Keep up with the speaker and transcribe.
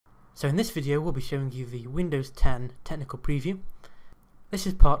So in this video we'll be showing you the Windows 10 technical preview. This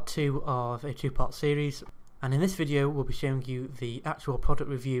is part 2 of a 2-part series, and in this video we'll be showing you the actual product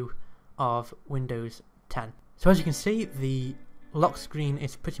review of Windows 10. So as you can see, the lock screen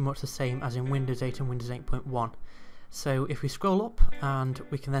is pretty much the same as in Windows 8 and Windows 8.1. So if we scroll up, and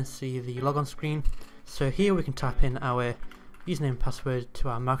we can then see the logon screen. So here we can type in our username and password to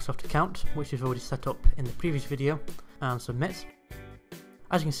our Microsoft account, which we've already set up in the previous video, and submit.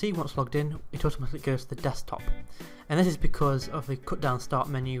 As you can see, once logged in, it automatically goes to the desktop, and this is because of the cut down start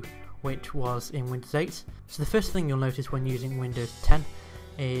menu which was in Windows 8. So the first thing you'll notice when using Windows 10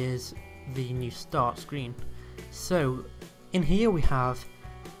 is the new start screen. So in here we have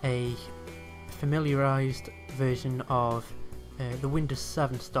a familiarized version of the Windows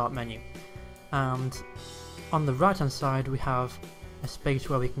 7 start menu, and on the right hand side we have a space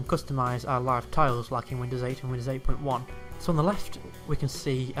where we can customize our live tiles like in Windows 8 and Windows 8.1. So on the left we can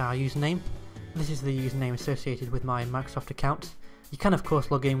see our username. This is the username associated with my Microsoft account. You can of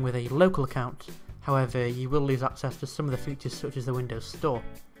course log in with a local account, however you will lose access to some of the features such as the Windows Store.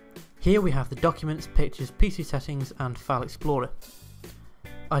 Here we have the Documents, Pictures, PC Settings and File Explorer.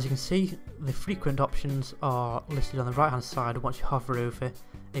 As you can see, the frequent options are listed on the right hand side once you hover over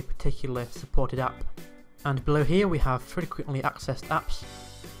a particular supported app. And below here we have frequently accessed apps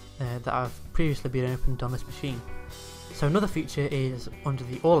that have previously been opened on this machine. So another feature is under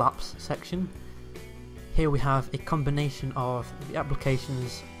the All Apps section. Here we have a combination of the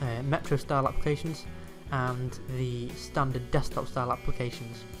applications, Metro style applications and the standard desktop style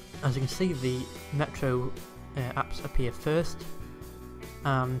applications. As you can see, the Metro apps appear first,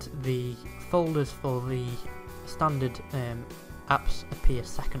 and the folders for the standard apps appear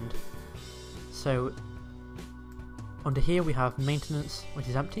second. So under here we have Maintenance, which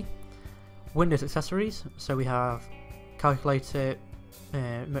is empty. Windows Accessories, so we have Calculator,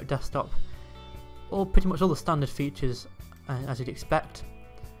 Remote Desktop, pretty much all the standard features as you'd expect.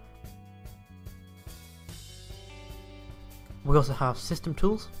 We also have System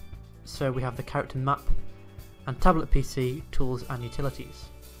Tools, so we have the Character Map, and Tablet PC Tools and Utilities.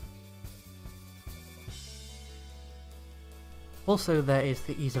 Also there is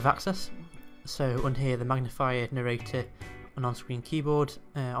the Ease of Access, so under here the magnifier, narrator, and on-screen keyboard,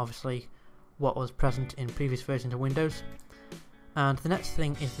 obviously what was present in previous versions of Windows. And the next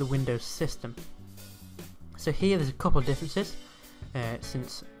thing is the Windows system. So here there's a couple of differences,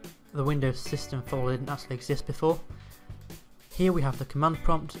 since the Windows system folder didn't actually exist before. Here we have the command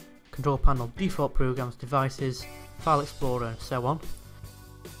prompt, control panel, default programs, devices, file explorer and so on.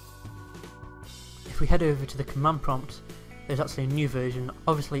 If we head over to the command prompt, there's actually a new version.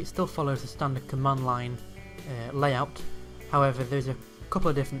 Obviously it still follows the standard command line layout, however there's a couple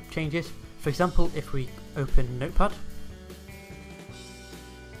of different changes. For example, if we open Notepad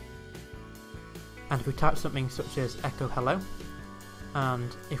and if we type something such as echo hello,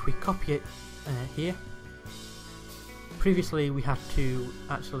 and if we copy it here, previously we had to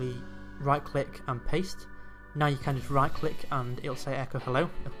actually right click and paste. Now you can just right click and it'll say echo hello,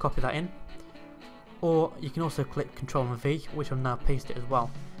 it'll copy that in, or you can also click Ctrl and V, which will now paste it as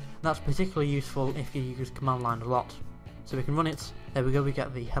well. And that's particularly useful if you use command line a lot. So we can run it, there we go, we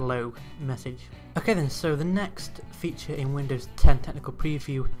get the hello message. Okay then, so the next feature in Windows 10 technical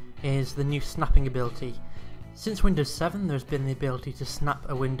preview is the new snapping ability. Since Windows 7 there's been the ability to snap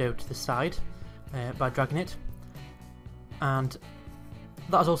a window to the side by dragging it, and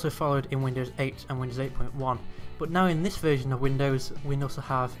that is also followed in Windows 8 and Windows 8.1, but now in this version of Windows we also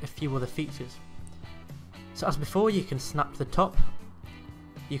have a few other features. So as before, you can snap to the top,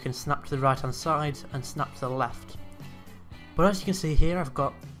 you can snap to the right hand side and snap to the left. But as you can see here, I've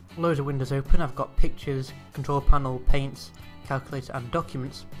got loads of windows open. I've got Pictures, Control Panel, Paint, Calculator and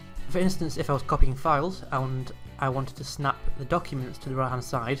Documents. For instance, if I was copying files and I wanted to snap the documents to the right hand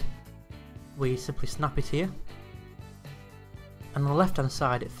side, we simply snap it here. And on the left hand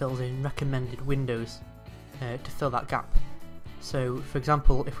side it fills in recommended windows to fill that gap. So for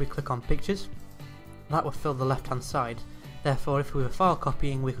example, if we click on Pictures, that will fill the left hand side. Therefore if we were file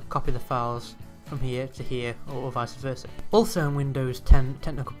copying, we could copy the files from here to here, or vice versa. Also in Windows 10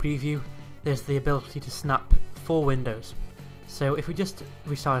 technical preview there's the ability to snap 4 windows. So if we just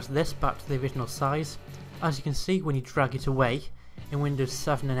resize this back to the original size, as you can see when you drag it away, in Windows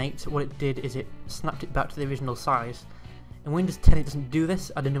 7 and 8 what it did is it snapped it back to the original size. In Windows 10 it doesn't do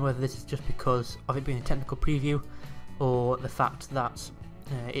this. I don't know whether this is just because of it being a technical preview or the fact that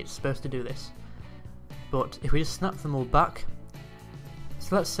it's supposed to do this. But if we just snap them all back,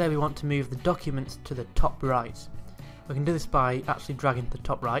 so let's say we want to move the documents to the top right. We can do this by actually dragging to the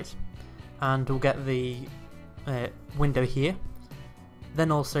top right, and we'll get the window here.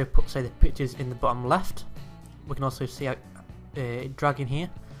 Then also put, say, the pictures in the bottom left. We can also see drag in here.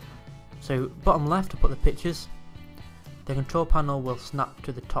 So bottom left to put the pictures. The control panel will snap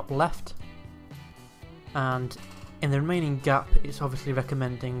to the top left, and in the remaining gap it's obviously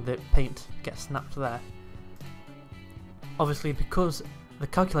recommending that paint gets snapped there. Obviously, because the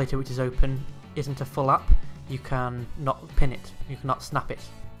calculator which is open isn't a full app, you can not pin it, you cannot snap it.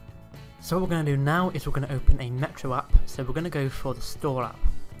 So what we're going to do now is we're going to open a Metro app, so we're going to go for the Store app.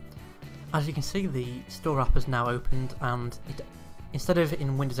 As you can see, the Store app is now opened, and instead of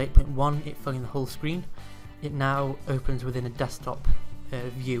in Windows 8.1 it filling the whole screen, it now opens within a desktop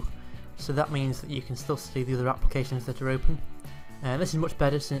view. So that means that you can still see the other applications that are open. This is much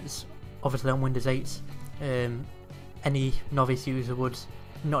better since obviously on Windows 8 any novice user would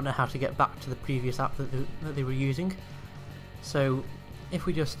not know how to get back to the previous app that they were using. So if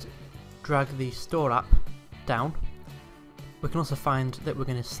we just drag the Store app down, we can also find that we're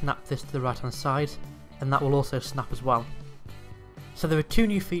going to snap this to the right hand side, and that will also snap as well. So there are two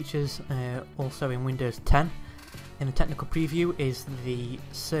new features also in Windows 10. In the technical preview is the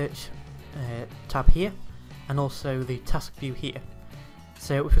search tab here, and also the task view here.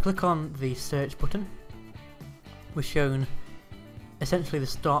 So if we click on the search button, we're shown essentially the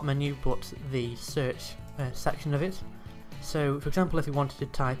start menu but the search section of it. So for example, if we wanted to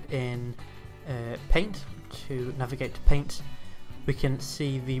type in paint, to navigate to paint, we can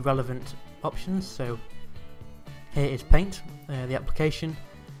see the relevant options. So here is paint, the application,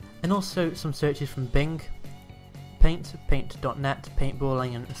 and also some searches from Bing, paint, paint.net,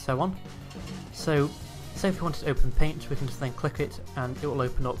 paintballing, and so on. So say if we wanted to open paint, we can just then click it and it will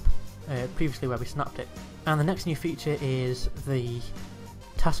open up previously where we snapped it. And the next new feature is the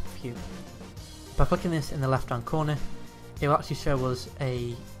task view. By clicking this in the left hand corner, it will actually show us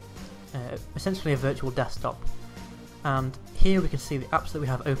essentially a virtual desktop, and here we can see the apps that we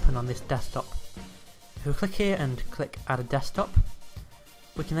have open on this desktop. If we click here and click add a desktop,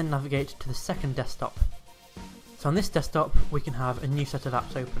 we can then navigate to the second desktop. So on this desktop we can have a new set of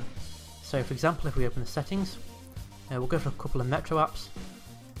apps open. So for example, if we open the settings, we'll go for a couple of Metro apps.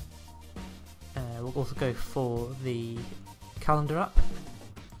 We'll also go for the calendar app,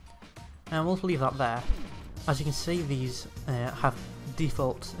 and we'll leave that there. As you can see, these have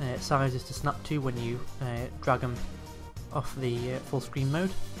default sizes to snap to when you drag them off the full screen mode.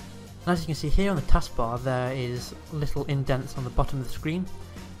 And as you can see here on the taskbar, there is little indents on the bottom of the screen.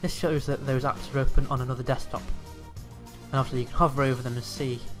 This shows that those apps are open on another desktop. And obviously you can hover over them and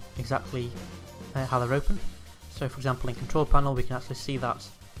see exactly how they're open. So for example, in Control Panel we can actually see that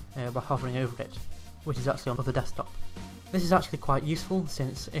by hovering over it, which is actually on the other desktop. This is actually quite useful,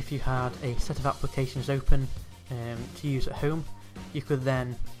 since if you had a set of applications open to use at home, you could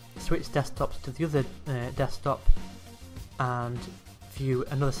then switch desktops to the other desktop and view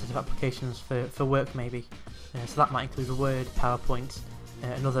another set of applications for work maybe. So that might include Word, PowerPoint,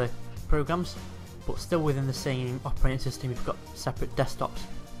 and other programs, but still within the same operating system you've got separate desktops.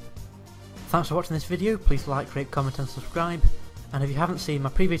 Thanks for watching this video. Please like, rate, comment and subscribe, and if you haven't seen my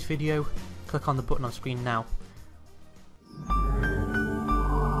previous video, click on the button on screen now.